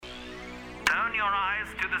your eyes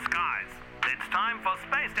to the skies. It's time for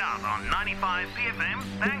Spaced Out on 95 PFM,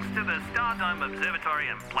 thanks to the Stardome Observatory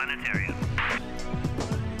and Planetarium.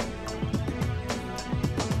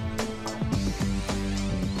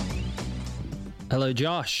 Hello,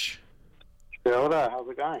 Josh. Hello, how's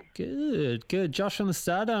it going? Good. Josh from the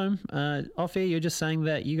Stardome. Off air, you're just saying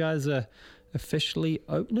that you guys are officially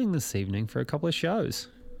opening this evening for a couple of shows.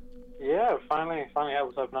 Yeah, finally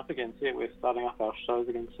able to open up again. So yeah, we're starting up our shows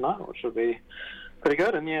again tonight, which will be pretty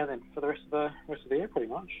good. And yeah, then for the rest of the year, pretty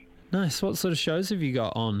much. Nice. What sort of shows have you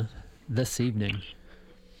got on this evening?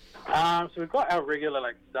 So we've got our regular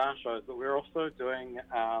star shows, but we're also doing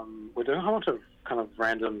a whole bunch of kind of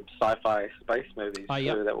random sci-fi space movies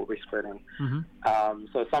too that we'll be spreading. Mm-hmm.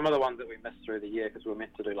 So some of the ones that we missed through the year because we were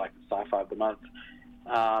meant to do sci-fi of the month.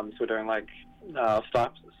 So we're doing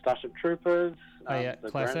Starship Troopers.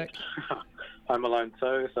 Classic. Home Alone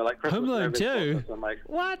 2. So Christmas. Home Alone 2.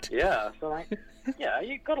 What? Yeah. So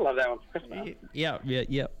you gotta love that one for Christmas. Yeah.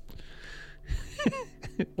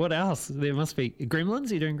 What else? There must be Gremlins.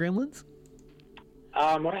 Are you doing Gremlins?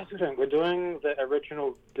 What else are we doing? We're doing the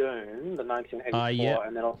original Dune, the 1984,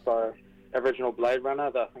 and then also original Blade Runner,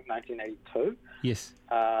 I think 1982. Yes.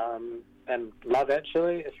 And Love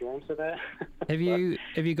Actually, if you're into that. Have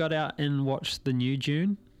you got out and watched the new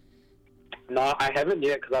Dune? No, I haven't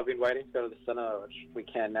yet because I've been waiting to go to the cinema, which we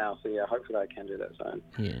can now. So yeah, hopefully I can do that soon.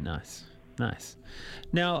 Yeah, nice.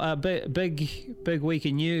 Now, big week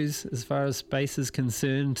in news as far as space is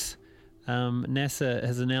concerned. NASA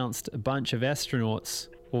has announced a bunch of astronauts,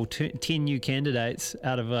 or 10 new candidates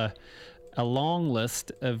out of a long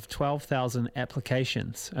list of 12,000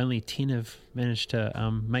 applications. Only 10 have managed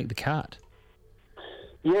to make the cut.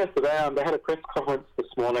 Yeah, so they had a press conference this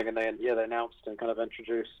morning, and they announced and kind of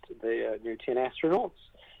introduced the new 10 astronauts.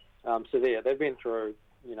 So they've been through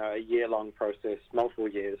a year-long process, multiple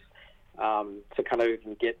years, to kind of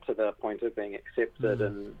even get to the point of being accepted.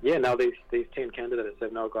 And now these 10 candidates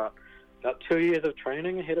have now got about 2 years of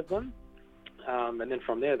training ahead of them. And then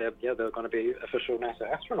from there, they're going to be official NASA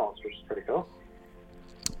astronauts, which is pretty cool.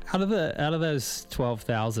 Out of those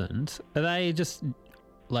 12,000, are they just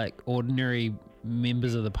ordinary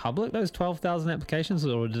members of the public? Those 12,000 applications,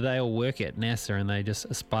 or do they all work at NASA and they just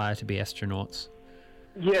aspire to be astronauts?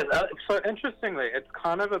 Yeah, so interestingly, it's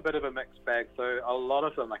kind of a bit of a mixed bag. So a lot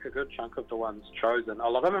of them, a good chunk of the ones chosen, a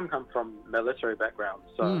lot of them come from military backgrounds.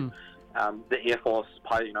 So the Air Force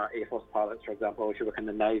pilots, for example, if you look in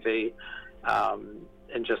the Navy,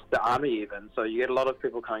 and just the Army even. So you get a lot of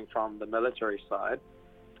people coming from the military side.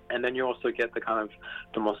 And then you also get the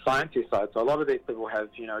more sciencey side. So a lot of these people have,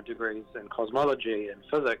 degrees in cosmology and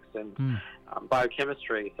physics and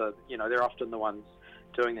biochemistry. So, they're often the ones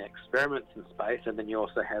doing the experiments in space. And then you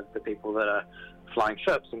also have the people that are flying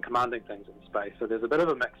ships and commanding things in space. So there's a bit of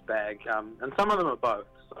a mixed bag. And some of them are both.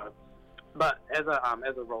 So, but as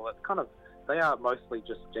a rule, it's they are mostly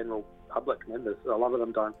just general public members. A lot of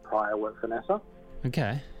them don't prior work for NASA.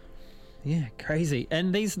 Okay. Yeah, crazy.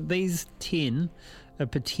 And these 10 are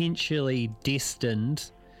potentially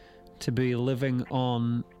destined to be living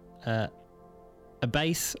on a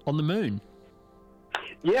base on the moon.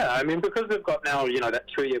 Yeah, I mean, because we've got now, that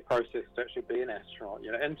 2-year process to actually be an astronaut,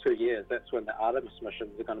 in 2 years, that's when the Artemis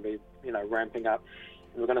missions are going to be, ramping up,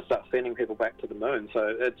 and we're going to start sending people back to the moon.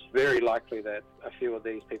 So it's very likely that a few of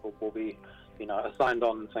these people will be, assigned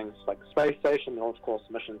on things like the space station and, of course,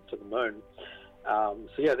 missions to the moon. So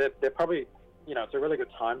yeah, they're probably, it's a really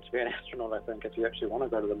good time to be an astronaut, I think, if you actually want to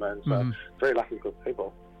go to the moon. So very lucky good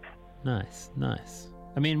people. Nice.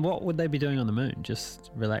 I mean, what would they be doing on the moon?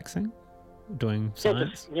 Just relaxing? Doing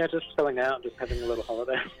science? Just chilling out, just having a little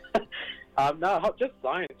holiday. No, just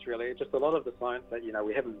science, really. Just a lot of the science that,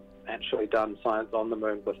 we haven't actually done science on the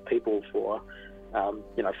moon with people for,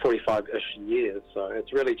 45-ish years. So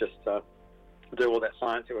it's really just do all that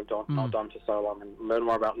science that we've not done for so long and learn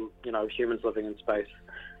more about, humans living in space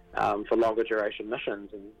for longer duration missions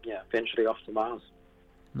and, eventually off to Mars.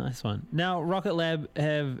 Nice one. Now, Rocket Lab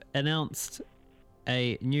have announced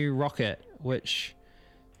a new rocket, which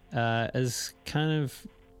is kind of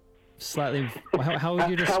slightly... How would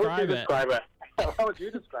you describe it? How would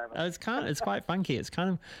you describe it? It's quite funky. It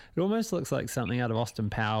almost looks like something out of Austin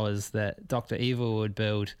Powers that Dr. Evil would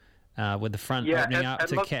build with the front opening up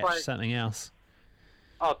to catch something else.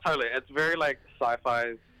 Oh, totally. It's very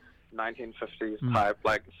sci-fi 1950s type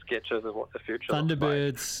sketches of what the future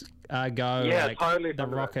Thunderbirds go. Yeah, totally. The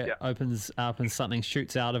rocket opens up and something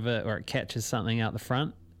shoots out of it, or it catches something out the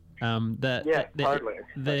front. Totally.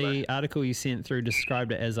 The article you sent through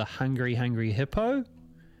described it as a hungry hippo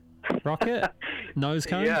rocket nose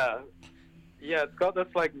cone. Yeah, it's got this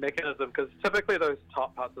like mechanism, because typically those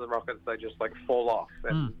top parts of the rockets, they just like fall off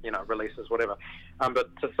and releases whatever.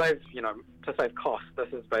 But to save cost, this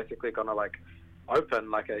is basically gonna like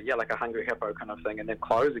open like a hungry hippo kind of thing, and then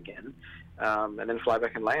close again, and then fly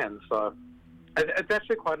back and land. So it's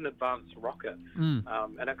actually quite an advanced rocket, and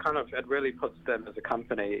it really puts them as a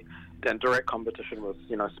company in direct competition with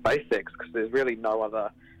SpaceX, because there's really no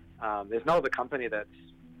other company that's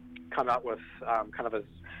come up with kind of as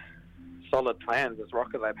solid plans as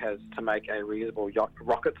Rocket Lab has to make a reusable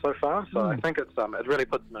rocket so far. So I think it really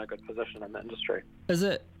puts them in a good position in the industry. Is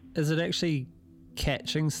it actually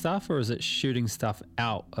catching stuff, or is it shooting stuff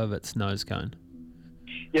out of its nose cone?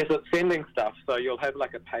 Yes, it's sending stuff. So you'll have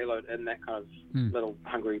like a payload in that kind of little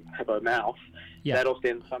hungry hippo mouth. Yeah. That'll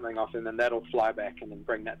send something off, and then that'll fly back and then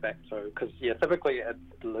bring that back to, because typically it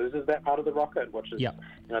loses that part of the rocket, which is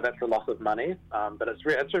that's a loss of money. But it's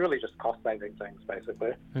really just cost saving things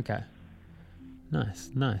basically. Okay. Nice.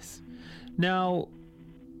 Now,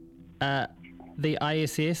 the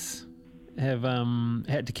ISS have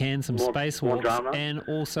had to can some spacewalks, and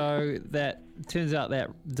also that turns out that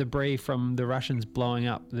debris from the Russians blowing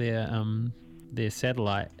up their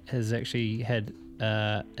satellite has actually had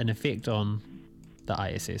an effect on the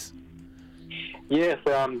ISS. Yes,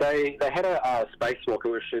 they had a spacewalk. It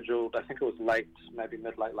was scheduled, I think it was maybe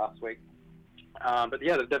mid-late last week. But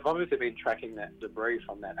yeah, they've obviously been tracking that debris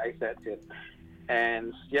from that ASAT test.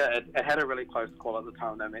 And yeah, it had a really close call at the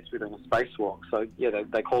time they were meant to be doing a spacewalk. So yeah,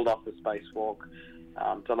 they called off the spacewalk,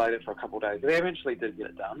 delayed it for a couple of days. They eventually did get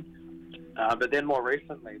it done. But then more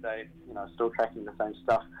recently, they still tracking the same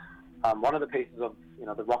stuff. One of the pieces of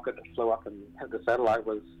the rocket that flew up and hit the satellite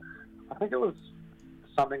was, I think it was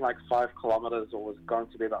something like 5 kilometers, or was going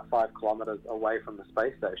to be about 5 kilometers away from the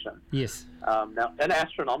space station. Yes. Now, in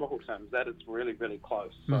astronomical terms, that is really, really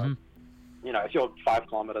close. So, if you're 5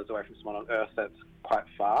 kilometers away from someone on Earth, that's quite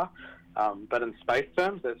far. But in space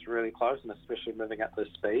terms, that's really close, and especially moving at those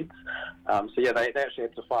speeds. So yeah, they actually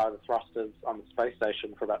had to fire the thrusters on the space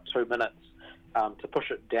station for about 2 minutes to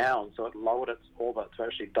push it down, so it lowered its orbit to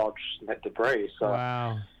actually dodge that debris. So,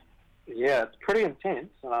 wow. Yeah, it's pretty intense.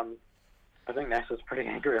 I think NASA's pretty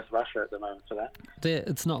angry with Russia at the moment for that.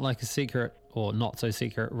 It's not like a secret, or not so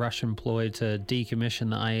secret, Russian ploy to decommission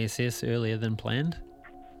the ISS earlier than planned?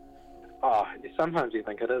 Oh, sometimes you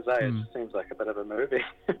think it is, eh? It just seems like a bit of a movie.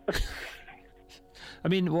 I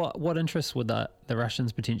mean, what interest would the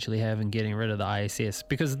Russians potentially have in getting rid of the ISS?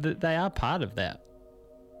 Because they are part of that.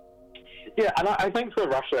 Yeah, and I think for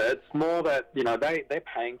Russia, it's more that, they're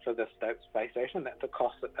paying for this space station. That's a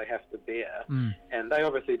cost that they have to bear. And they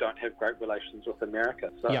obviously don't have great relations with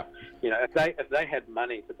America. So, if they had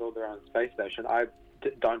money to build their own space station, I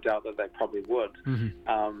don't doubt that they probably would.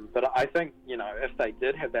 But I think, if they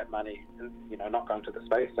did have that money, not going to the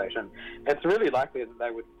space station, it's really likely that they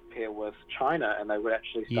would pair with China, and they would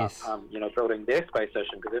actually start, building their space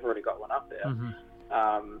station, because they've already got one up there.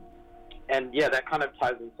 And yeah, that kind of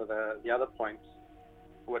ties into the other point,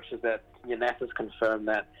 which is that NASA's confirmed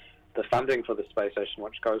that the funding for the space station,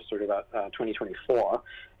 which goes through to about 2024,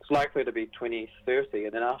 it's likely to be 2030,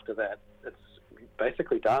 and then after that, it's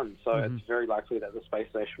basically done. So it's very likely that the space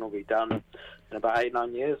station will be done in about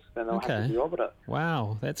 8-9 years, then they'll have to deorbit it.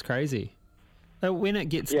 Wow, that's crazy. When it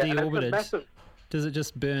gets deorbited, does it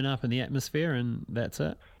just burn up in the atmosphere and that's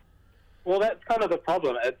it? Well, that's kind of the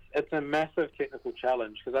problem. It's a massive technical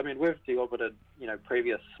challenge, because I mean, we've deorbited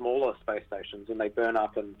previous smaller space stations, and they burn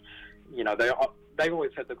up, and they've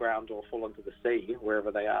always hit the ground or fall into the sea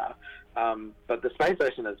wherever they are. But the space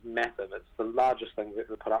station is massive. It's the largest thing we've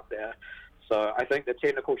ever put up there. So I think the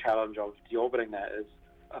technical challenge of deorbiting that is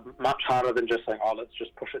much harder than just saying, let's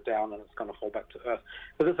just push it down and it's going to fall back to Earth,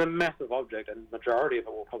 because it's a massive object, and the majority of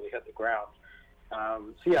it will probably hit the ground.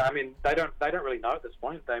 So yeah, I mean, they don't really know at this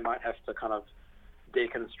point. They might have to kind of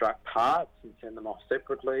deconstruct parts and send them off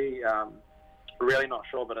separately. Really not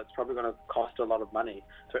sure, but it's probably going to cost a lot of money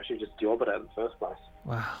to actually just deorbit it in the first place.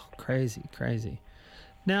 Wow, crazy.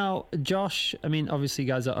 Now, Josh, I mean, obviously you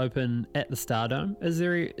guys are open at the Stardome. Is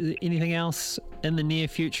there anything else in the near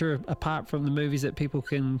future apart from the movies that people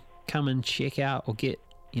can come and check out or get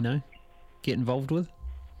involved with?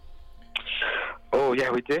 Oh,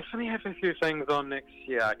 yeah, we definitely have a few things on next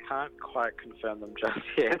year. I can't quite confirm them just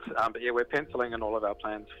yet. But yeah, we're penciling in all of our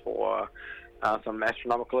plans for some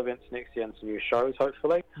astronomical events next year and some new shows,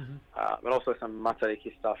 hopefully. But also some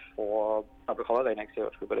Matariki stuff for public holiday next year,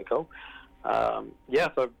 which will be pretty cool.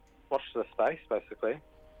 So watch the space, basically.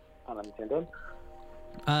 Unintended.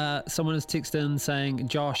 Someone has texted in saying,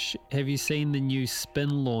 Josh, have you seen the new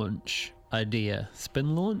spin launch idea?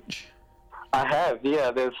 Spin launch? I have,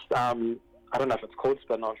 yeah. There's I don't know if it's called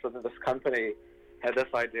spin launch, but this company had this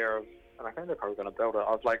idea of, and I think they're probably going to build it,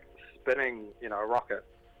 of like spinning, a rocket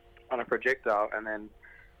on a projectile and then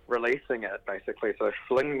releasing it basically, so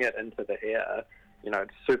flinging it into the air,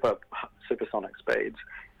 supersonic speeds,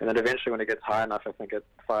 and then eventually when it gets high enough, I think it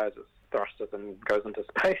fires its thrusters and goes into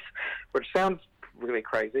space, which sounds really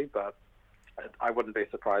crazy, but I wouldn't be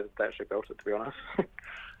surprised if they actually built it, to be honest.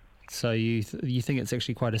 So you think it's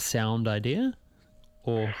actually quite a sound idea,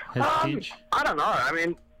 or has edge? I don't know. I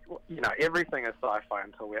mean, everything is sci-fi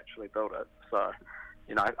until we actually build it. So,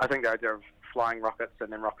 I think the idea of flying rockets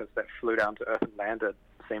and then rockets that flew down to Earth and landed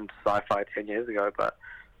seemed sci-fi 10 years ago, but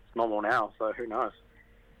it's normal now, so who knows?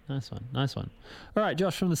 Nice one. All right,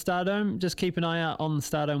 Josh from the Stardome, just keep an eye out on the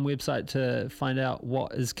Stardome website to find out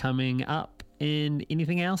what is coming up, and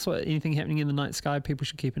anything else, or anything happening in the night sky people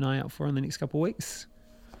should keep an eye out for in the next couple of weeks?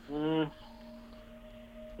 No,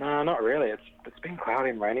 not really. It's been cloudy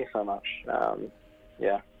and rainy so much.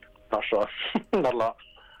 Not sure. Not a lot.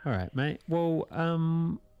 All right, mate. Well,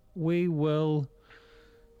 we will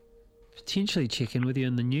potentially check in with you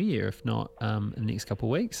in the new year, if not in the next couple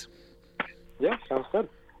of weeks. Yeah, sounds good.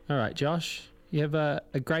 All right, Josh. You have a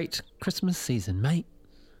great Christmas season, mate.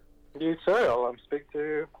 You too. I'll speak to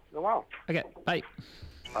you in a while. Okay, bye.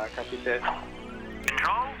 All right, catch you soon.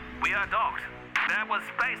 Control, we are docked. That was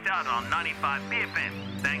Spaced Out on 95 BFM,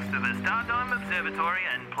 thanks to the Stardome Observatory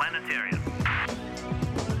and Planetarium.